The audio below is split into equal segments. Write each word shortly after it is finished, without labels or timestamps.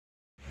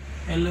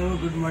Hello,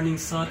 good morning,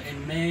 sir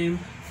and ma'am.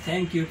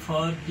 Thank you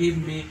for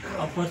giving me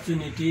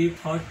opportunity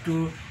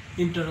to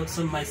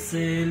introduction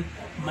myself.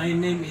 My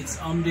name is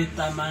Amrit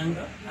Tamang.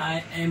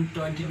 I am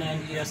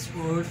 29 years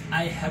old.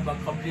 I have a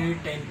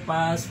complete 10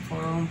 pass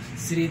from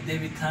Sri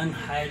Devithan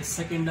Higher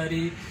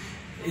Secondary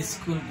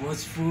School,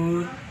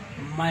 Bhojpur.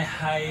 My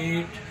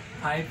height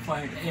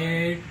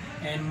 5.8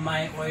 and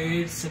my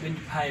weight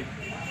 75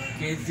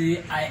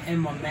 kg. I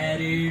am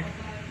married.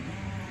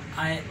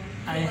 I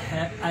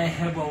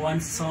have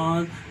one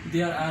son.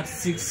 There are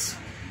 6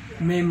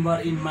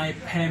 members in my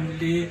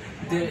family.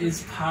 There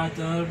is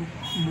father,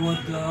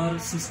 mother,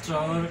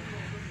 sister,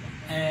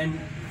 and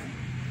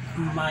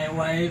my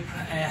wife,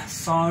 a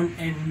son,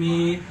 and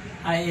me.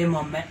 I am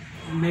a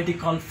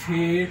medical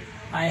field.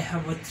 I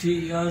have a 3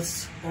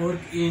 years work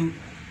in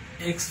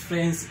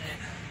experience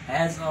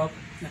as a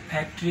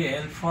factory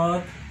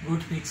helper,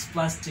 Good Fix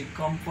Plastic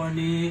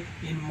Company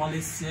in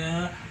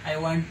Malaysia. I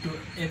want to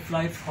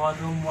apply for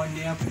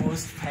Romania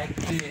post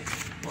factory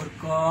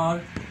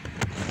worker.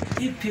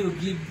 If you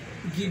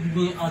give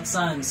me a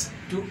chance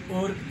to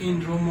work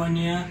in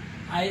Romania,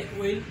 I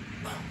will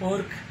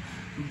work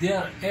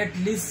there at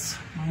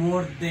least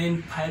more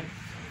than 5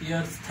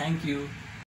 years. Thank you.